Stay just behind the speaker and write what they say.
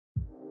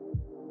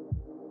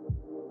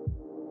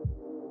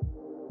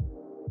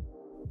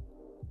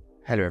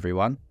Hello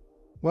everyone,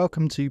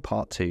 welcome to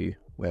part 2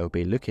 where we'll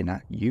be looking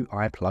at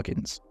UI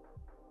plugins.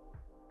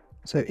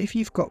 So if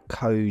you've got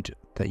code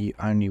that you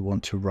only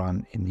want to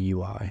run in the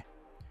UI,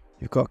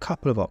 you've got a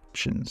couple of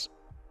options.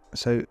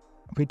 So if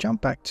we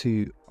jump back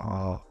to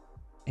our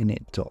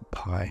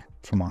init.py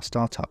from our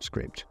startup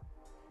script,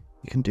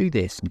 you can do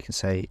this and you can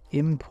say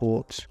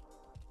import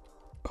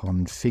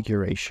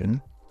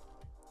configuration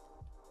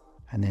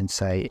and then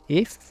say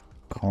if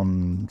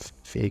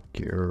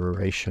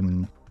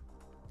configuration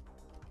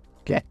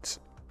get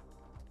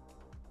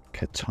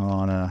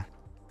Katana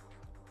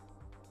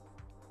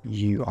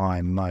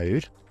UI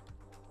mode,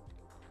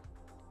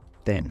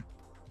 then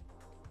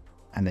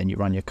you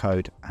run your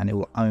code and it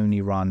will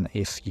only run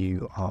if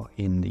you are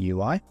in the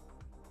UI.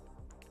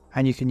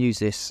 And you can use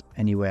this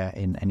anywhere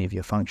in any of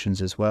your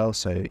functions as well.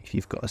 So if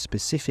you've got a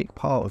specific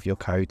part of your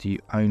code that you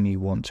only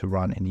want to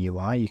run in the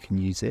UI, you can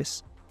use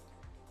this.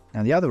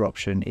 Now the other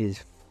option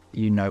is,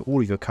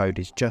 all of your code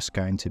is just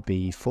going to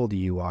be for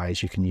the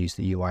UIs, you can use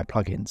the UI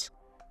plugins.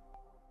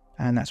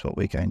 And that's what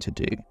we're going to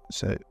do.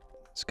 So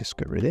let's just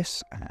get rid of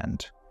this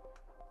and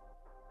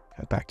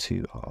go back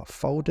to our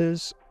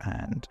folders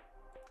and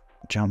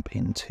jump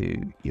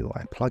into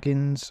UI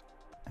plugins,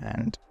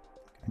 and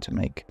I'm going to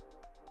make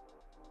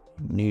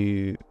a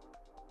new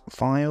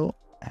file,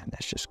 and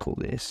let's just call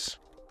this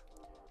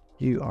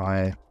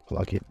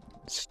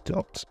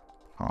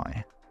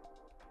UIplugins.py.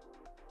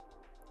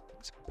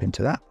 Let's hop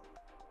into that.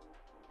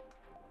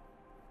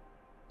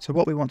 So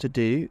what we want to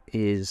do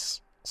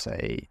is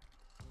say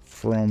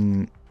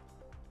from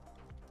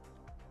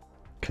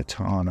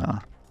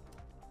Katana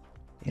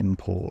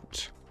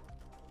import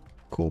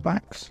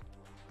callbacks,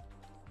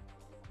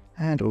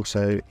 and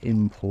also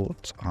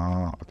import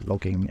our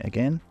logging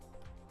again.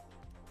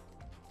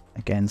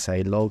 Again,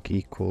 say log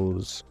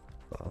equals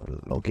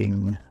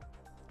logging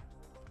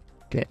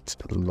get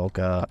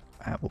logger,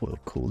 and we'll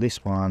call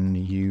this one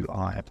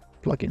UI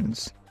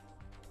plugins.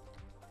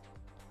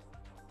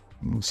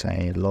 We'll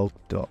say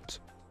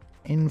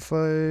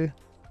log.info,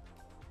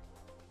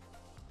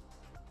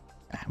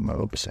 and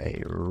we'll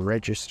say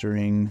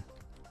registering,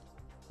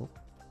 put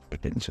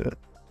it into a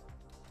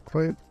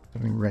quote,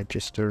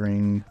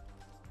 registering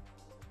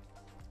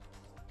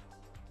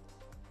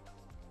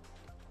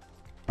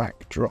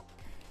backdrop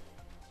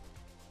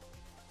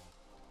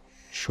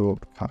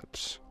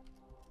shortcuts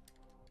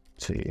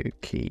to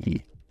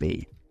key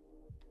B.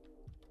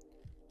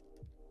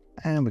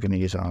 And we're going to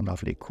use our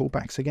lovely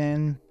callbacks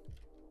again.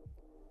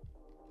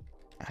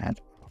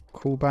 Add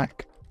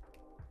callback,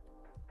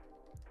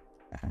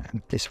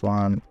 and this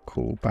one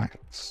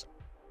callbacks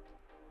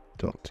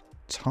dot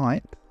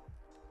type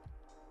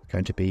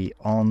going to be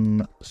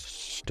on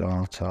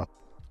startup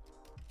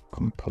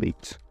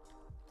complete,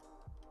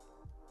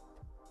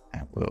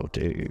 and we'll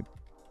do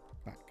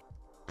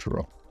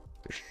backdrop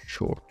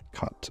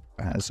shortcut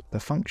as the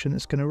function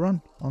that's going to run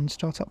on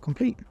startup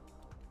complete.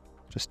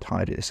 Just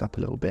tidy this up a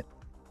little bit.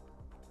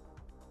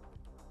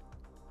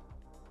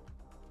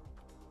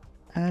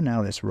 And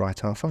now let's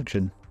write our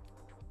function.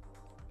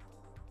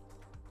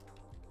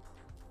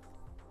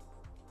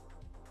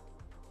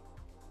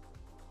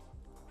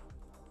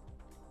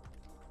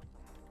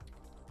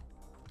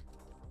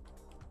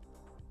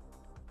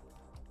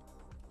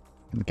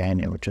 Again,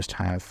 it would just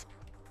have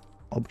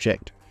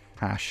object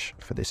hash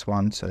for this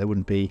one, so there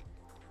wouldn't be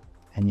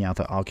any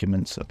other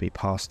arguments that would be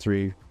passed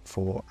through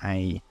for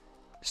a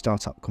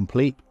startup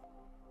complete.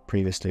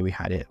 Previously we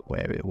had it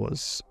where it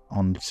was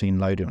on scene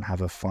loader and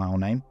have a file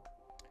name.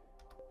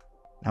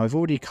 Now we've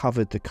already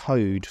covered the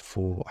code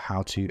for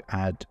how to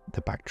add the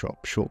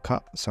backdrop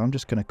shortcut, so I'm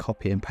just going to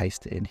copy and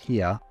paste it in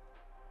here,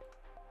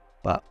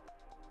 but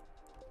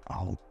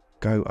I'll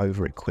go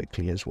over it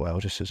quickly as well,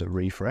 just as a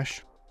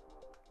refresh.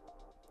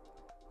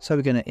 So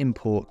we're going to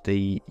import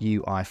the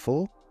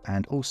UI4,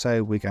 and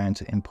also we're going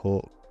to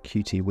import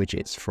Qt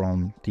widgets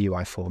from the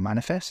UI4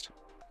 manifest.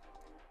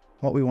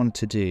 What we want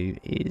to do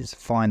is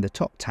find the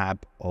top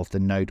tab of the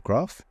node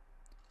graph,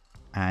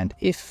 and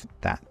if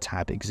that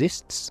tab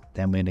exists,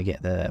 then we're going to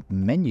get the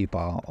menu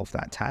bar of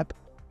that tab,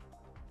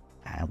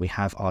 and we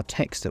have our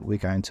text that we're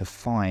going to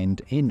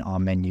find in our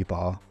menu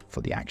bar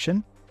for the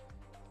action.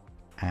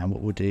 And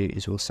what we'll do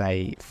is we'll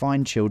say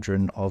find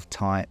children of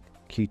type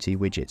Qt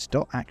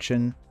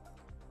widgets.action,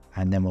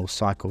 and then we'll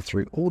cycle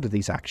through all of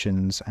these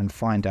actions and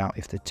find out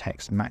if the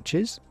text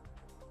matches.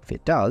 If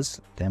it does,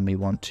 then we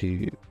want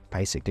to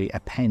basically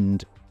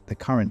append the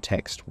current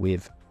text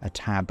with a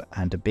tab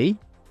and a B,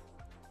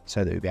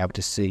 so that we'll be able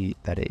to see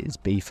that it is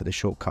B for the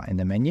shortcut in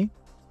the menu.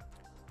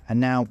 And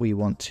now we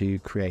want to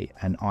create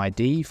an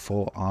ID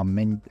for our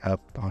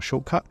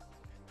shortcut.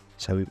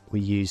 So we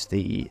use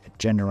the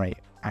generate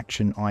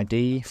action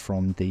ID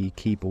from the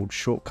keyboard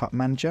shortcut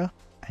manager,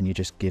 and you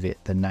just give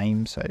it the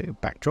name, so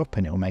backdrop,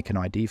 and it will make an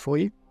ID for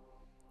you.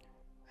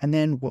 And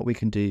then what we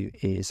can do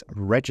is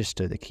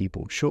register the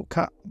keyboard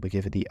shortcut. We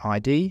give it the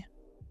ID,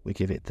 we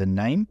give it the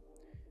name,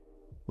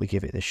 we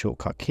give it the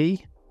shortcut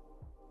key,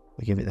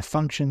 we give it the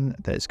function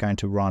that it's going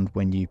to run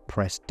when you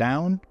press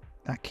down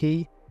that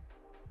key,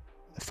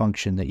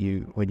 function that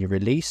when you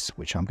release,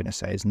 which I'm going to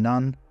say is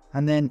none,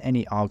 and then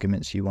any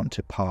arguments you want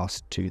to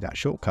pass to that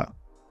shortcut.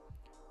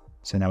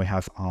 So now we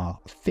have our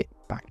fit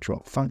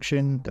backdrop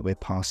function that we're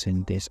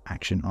passing this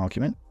action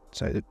argument.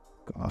 So we've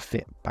got our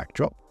fit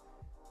backdrop,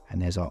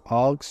 and there's our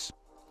args.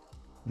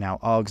 Now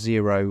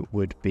arg0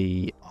 would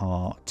be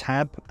our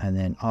tab, and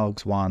then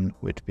args1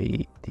 would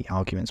be the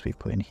arguments we've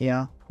put in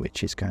here,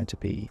 which is going to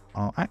be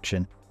our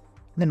action.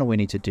 And then all we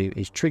need to do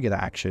is trigger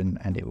that action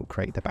and it will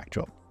create the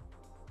backdrop.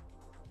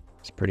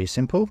 It's pretty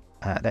simple.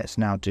 Let's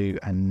now do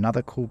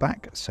another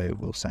callback. So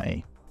we'll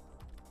say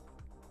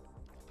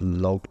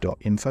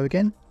log.info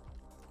again.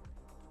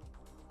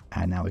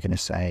 And now we're going to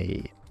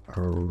say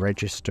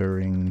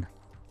registering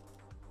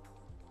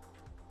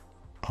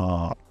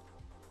our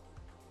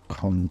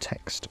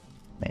context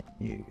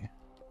menu.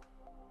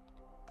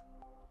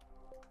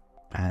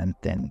 And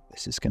then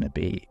this is going to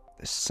be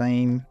the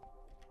same,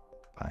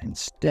 but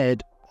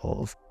instead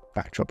of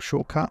backdrop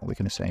shortcut, we're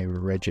going to say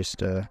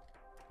register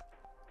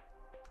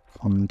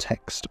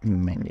context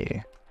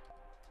menu.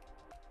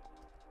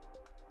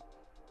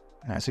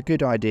 Now it's a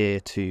good idea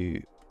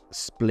to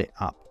split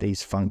up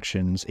these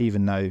functions,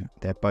 even though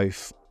they're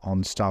both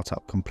on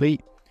startup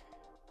complete,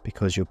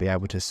 because you'll be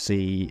able to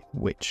see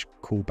which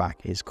callback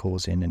is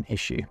causing an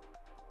issue.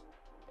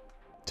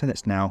 So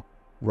let's now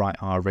write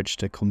our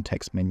register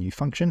context menu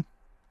function.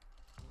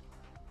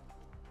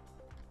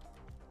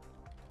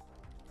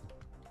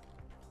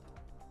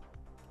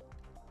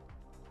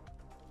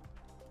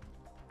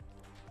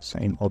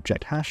 Same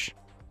object hash.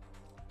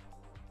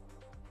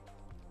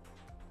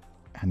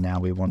 And now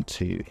we want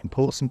to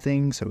import some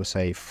things. So we'll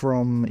say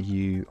from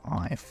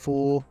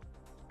UI4,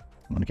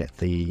 I'm going to get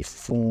the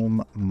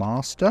form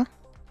master.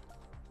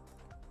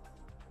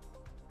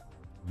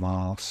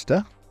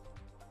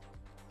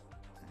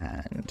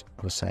 And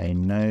we'll say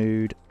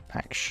node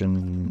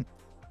action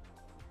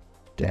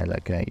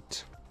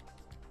delegate.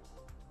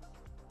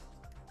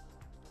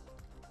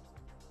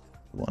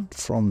 We want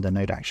from the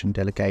node action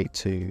delegate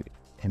to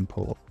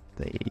import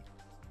the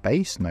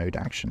base node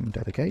action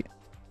delegate.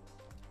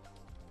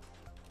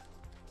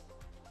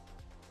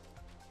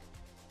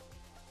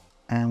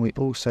 And we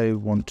also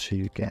want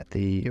to get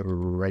the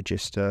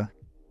register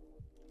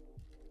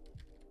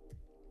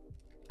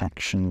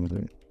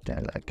action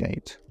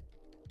delegate.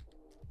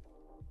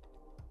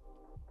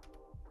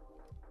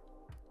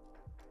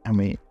 And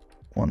we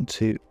want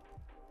to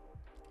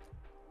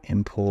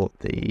import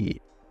the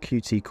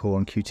Qt core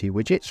and Qt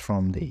widgets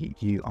from the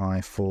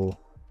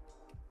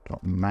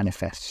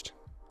UI4.manifest.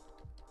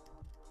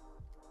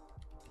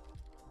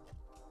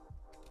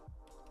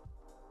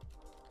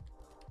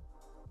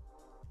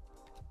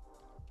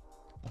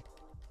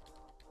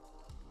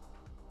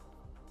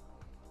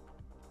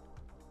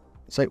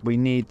 So we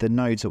need the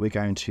nodes that we're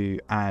going to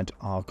add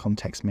our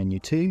context menu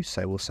to.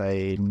 So we'll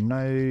say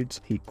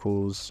nodes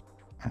equals,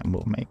 and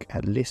we'll make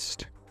a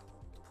list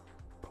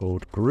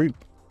called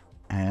group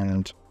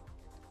and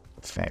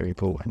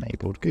variable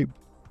enabled group.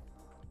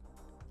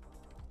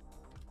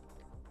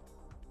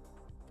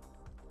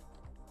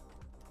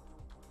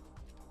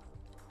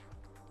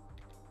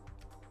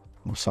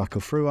 We'll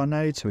cycle through our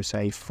nodes. So we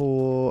say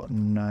for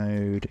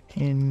node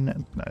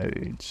in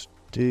nodes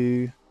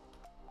do.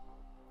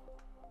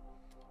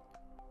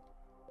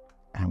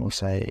 And we'll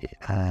say,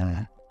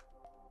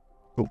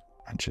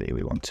 actually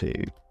we want to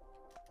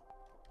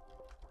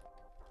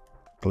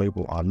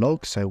global our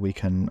log so we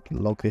can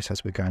log this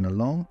as we're going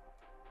along.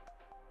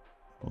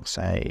 We'll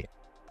say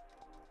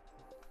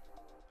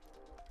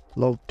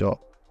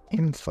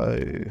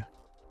log.info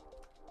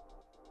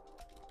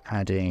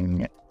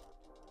adding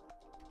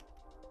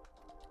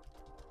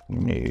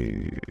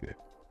new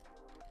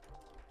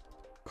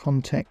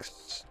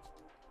context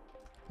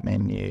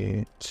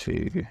menu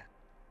to,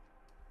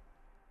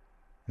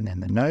 and then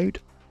the node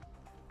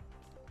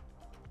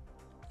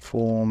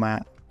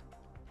format,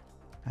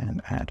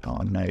 and add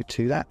our node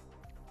to that.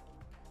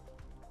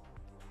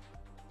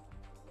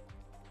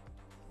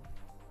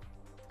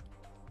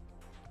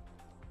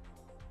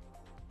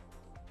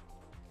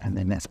 And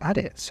then let's add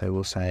it. So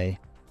we'll say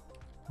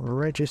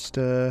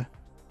register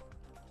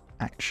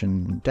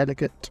action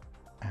delegate,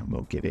 and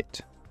we'll give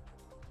it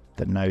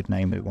the node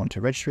name we want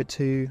to register it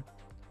to.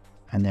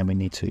 And then we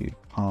need to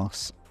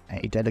pass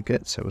a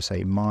delegate. So we'll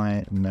say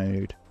my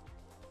node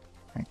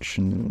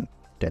action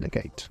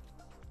delegate.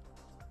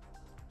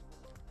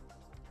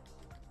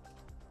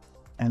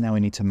 And now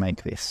we need to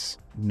make this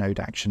node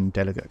action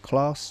delegate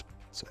class.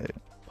 So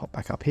pop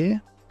back up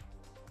here.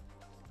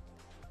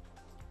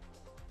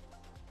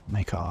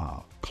 Make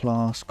our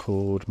class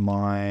called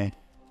my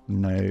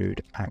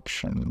node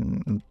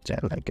action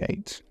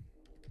delegate.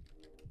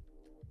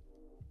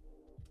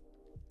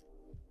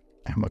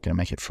 And we're going to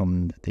make it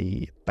from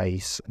the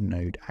base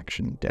node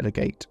action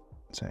delegate.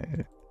 So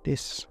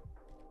this.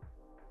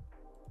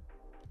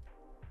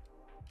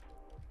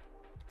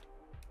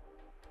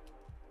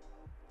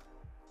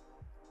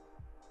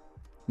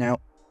 Now,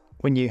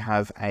 when you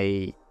have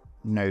a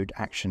node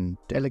action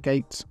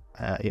delegate,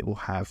 it will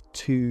have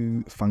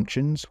two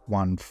functions,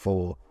 one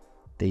for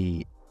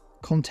the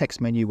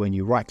context menu when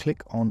you right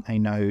click on a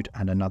node,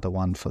 and another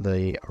one for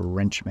the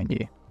wrench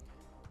menu.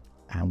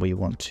 And we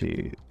want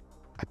to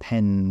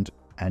append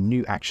a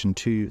new action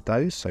to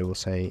those. So we'll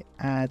say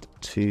add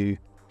to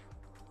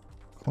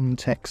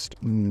context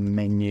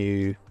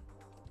menu,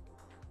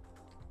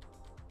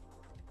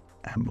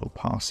 and we'll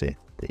pass it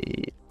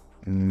the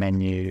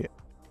menu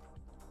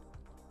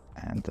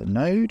and the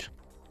node.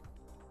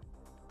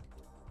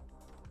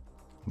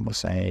 And we'll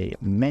say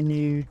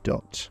menu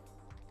dot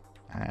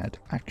add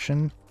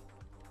action.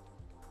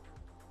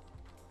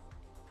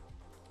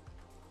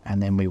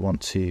 And then we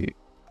want to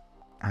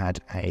add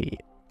a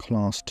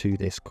class to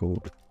this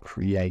called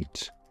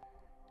create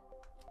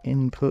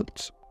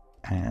input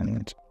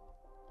and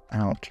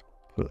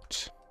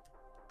output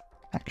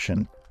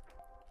action,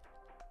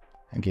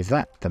 and give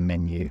that the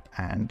menu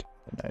and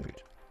the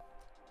node.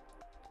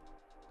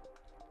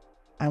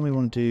 And we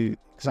want to do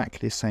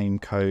exactly the same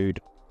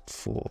code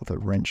for the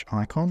wrench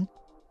icon.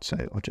 So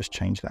I'll just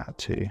change that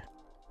to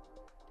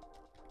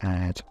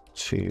add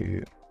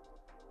to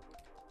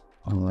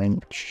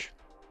wrench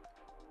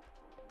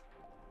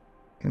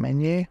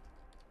menu.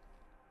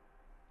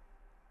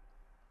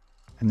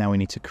 And now we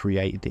need to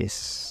create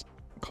this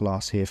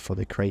class here for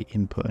the create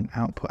input and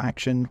output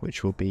action,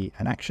 which will be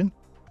an action.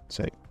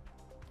 So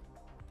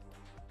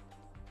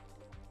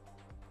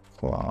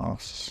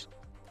class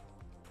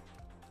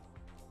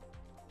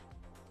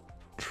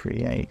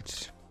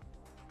create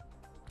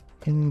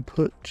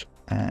input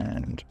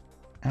and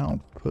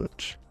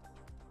output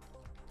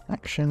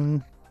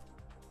action,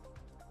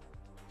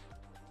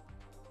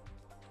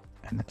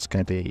 and that's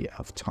going to be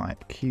of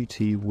type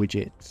Qt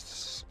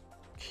widgets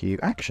Q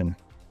action.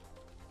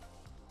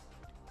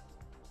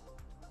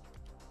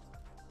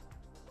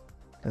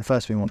 The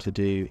first thing we want to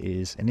do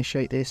is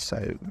initiate this,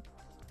 so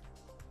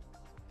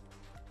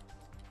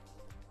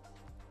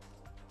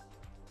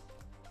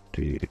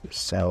do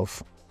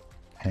self,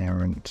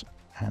 parent,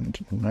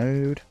 and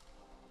node.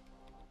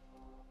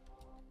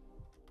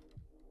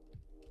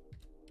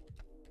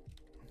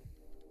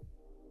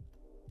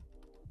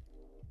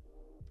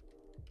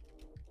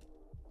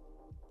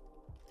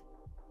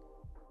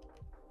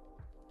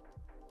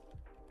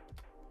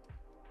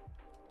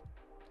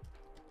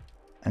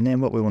 And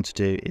then what we want to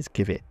do is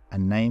give it a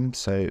name.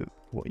 So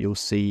what you'll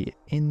see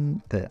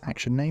in the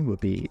action name will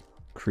be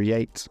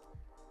create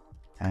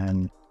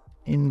an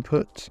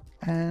input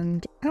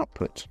and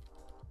output.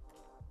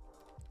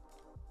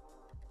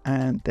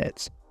 And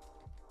let's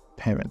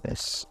parent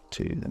this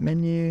to the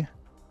menu.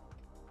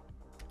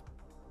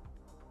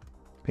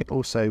 We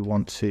also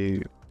want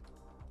to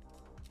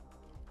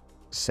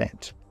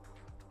set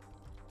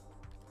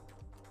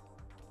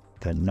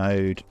the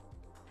node,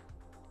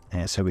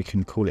 so we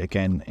can call it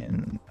again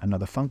in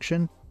another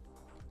function.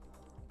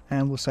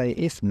 And we'll say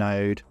if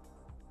node,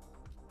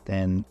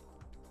 then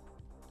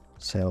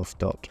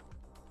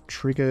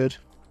self.triggered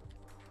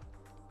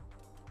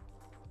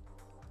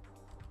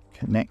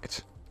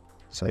connect.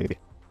 So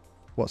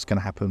what's going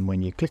to happen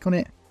when you click on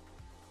it,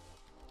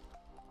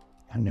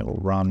 and it will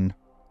run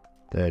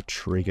the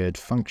triggered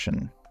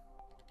function.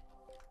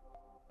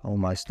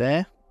 Almost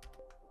there.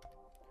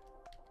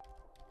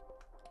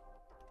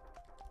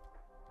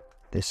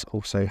 This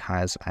also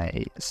has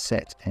a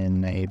set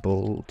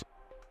enabled,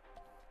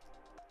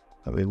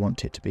 but we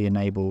want it to be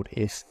enabled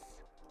if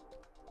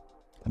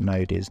the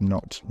node is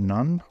not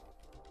none.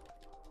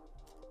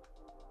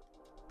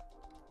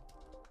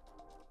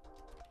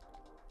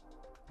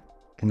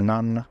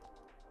 None.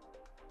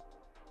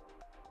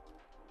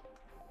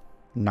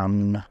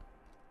 None.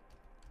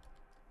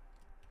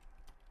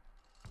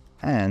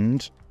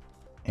 And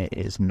it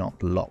is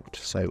not locked.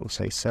 So we'll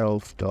say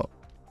self.node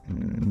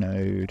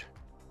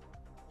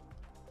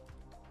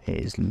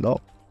is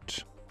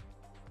locked.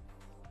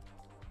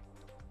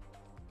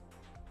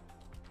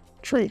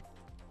 True.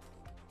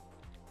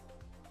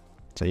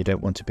 So you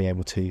don't want to be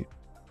able to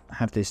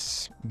have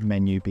this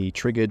menu be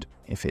triggered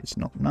if it's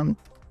not none,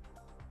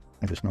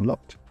 if it's not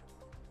locked.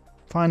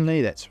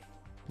 Finally, let's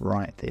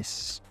write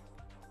this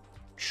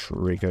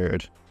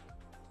triggered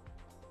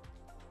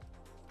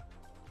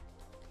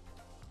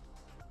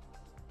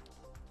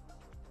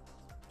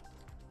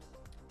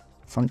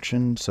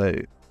function. So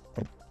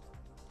we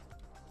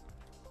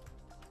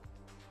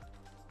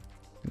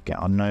get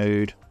our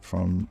node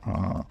from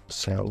our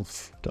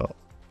self dot,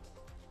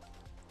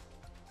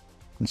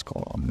 let's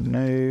call it our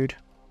node.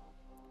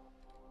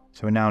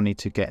 So we now need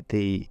to get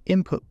the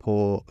input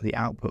port, the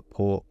output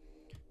port,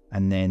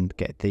 and then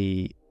get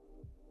the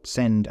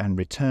send and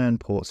return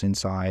ports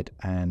inside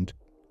and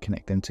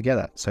connect them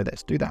together. So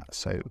let's do that.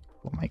 So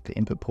we'll make the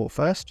input port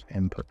first.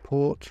 Input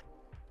port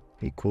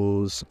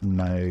equals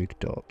node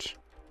dot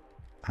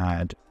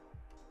add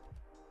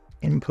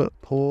input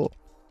port.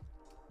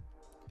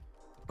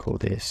 Call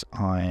this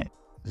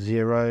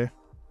I0.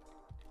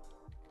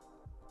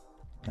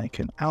 Make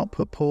an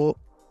output port.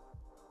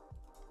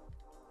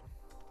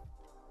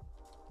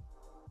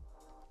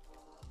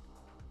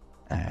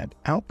 Add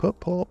output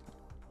port.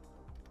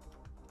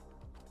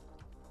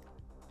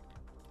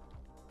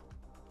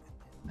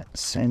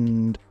 Let's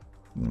send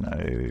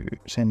no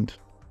send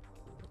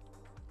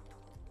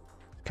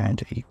going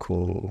to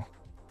equal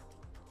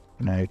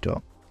no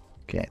dot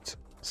get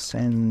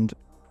send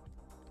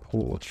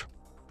port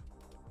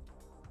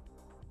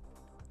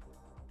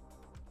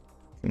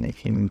from the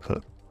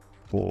input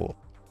port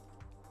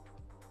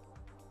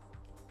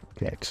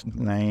get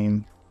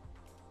name.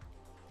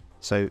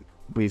 So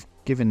we've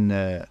given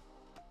the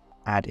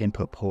add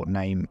input port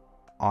name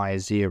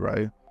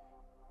I0,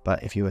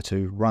 but if you were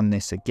to run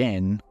this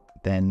again,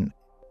 then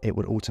it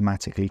would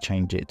automatically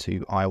change it to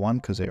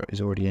I1 because it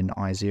is already in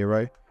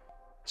I0.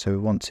 So we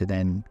want to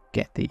then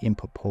get the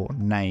input port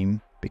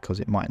name because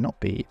it might not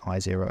be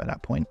I0 at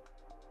that point.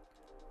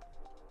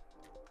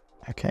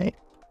 Okay.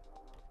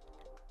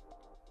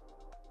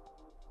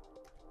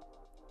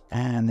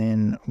 And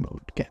then we'll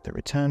get the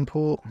return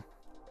port.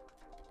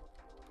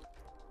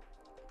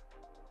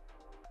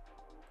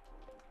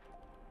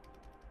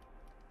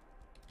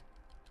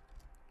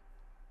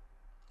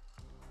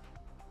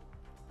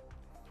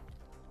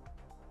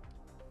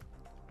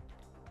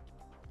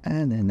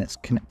 And then let's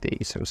connect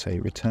these. So we'll say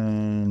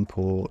return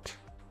port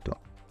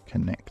dot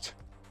connect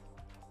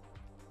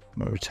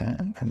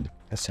return and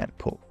a set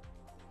port.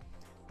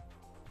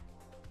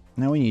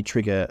 Now when you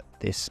trigger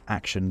this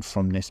action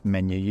from this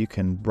menu, you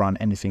can run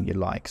anything you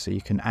like. So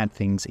you can add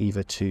things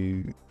either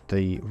to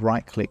the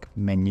right click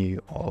menu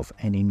of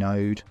any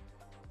node,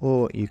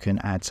 or you can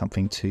add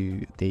something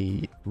to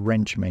the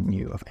wrench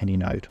menu of any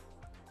node.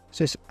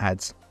 So this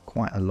adds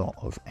quite a lot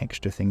of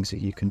extra things that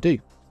you can do.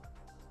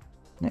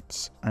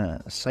 Let's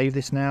save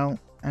this now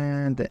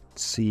and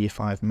let's see if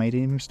I've made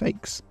any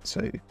mistakes.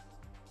 So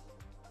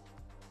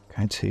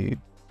going to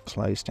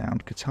close down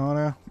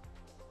Katana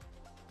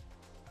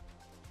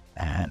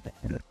and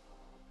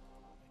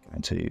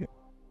going to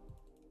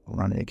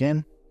run it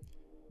again.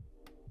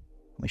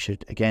 We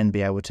should again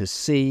be able to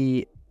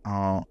see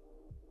our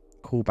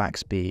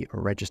callbacks be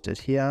registered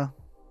here.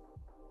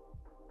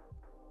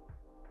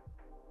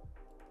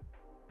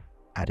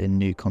 Add in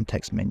new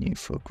context menu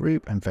for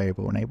group and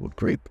variable enabled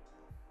group.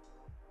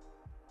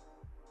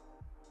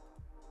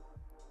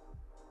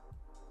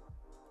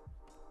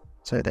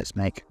 So let's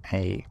make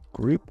a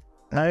group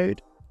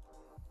node.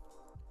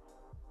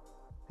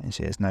 And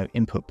see there's no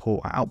input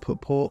port or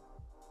output port.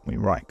 We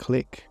right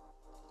click.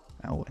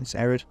 Oh, it's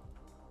errored.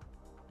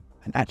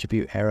 An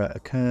attribute error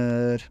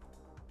occurred.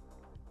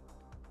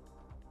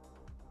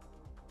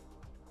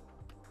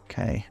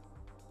 Okay.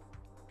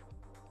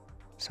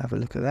 Let's have a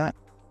look at that.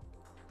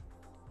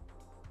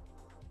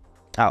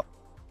 Oh.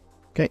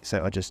 Okay,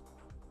 so I just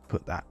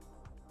put that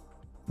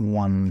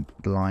one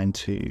line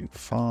too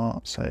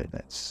far, so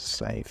let's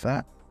save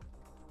that.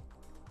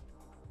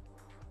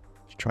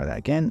 Let's try that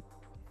again.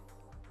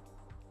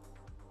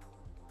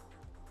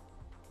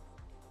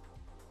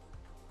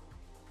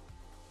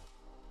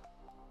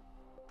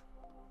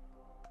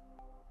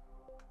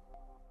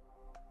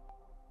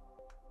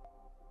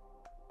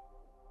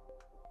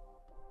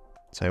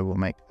 So we'll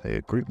make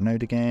the group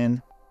node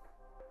again.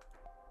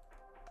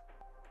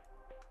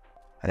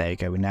 And there you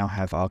go, we now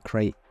have our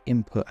create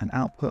input and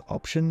output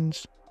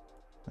options.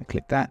 We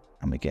click that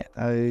and we get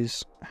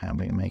those, and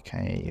we make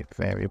a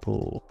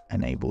variable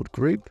enabled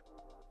group.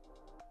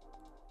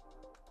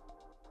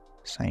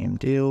 Same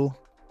deal.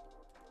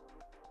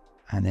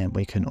 And then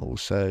we can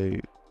also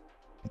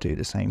do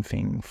the same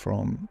thing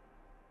from,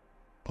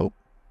 oh,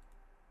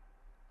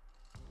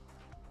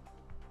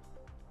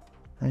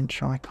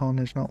 wrench icon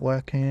is not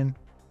working.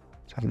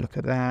 Let's have a look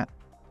at that.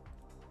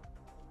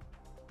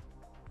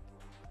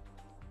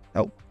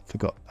 Oh,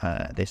 forgot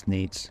this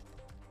needs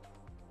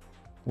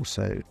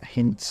also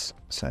hints,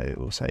 so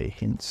we'll say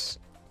hints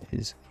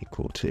is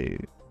equal to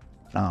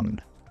none.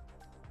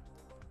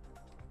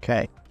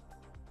 Okay.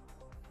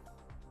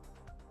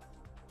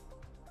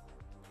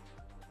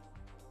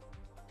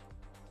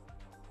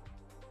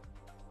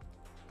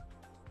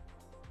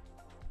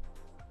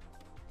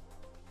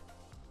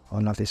 I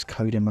love this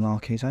code in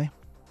Malarkeys, eh?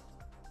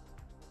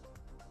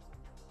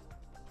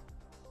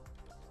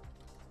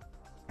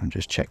 And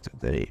just check that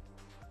the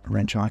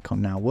wrench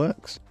icon now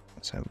works.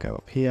 So we'll go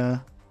up here,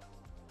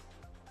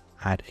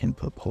 add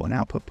input port and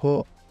output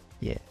port.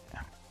 Yeah.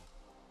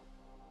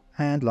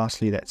 And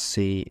lastly, let's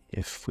see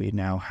if we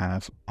now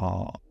have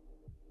our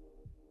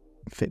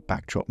fit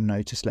backdrop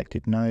node to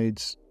selected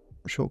nodes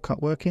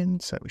shortcut working.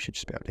 So we should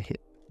just be able to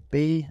hit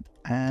B,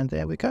 and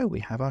there we go.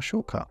 We have our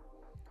shortcut.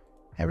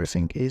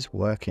 Everything is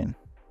working.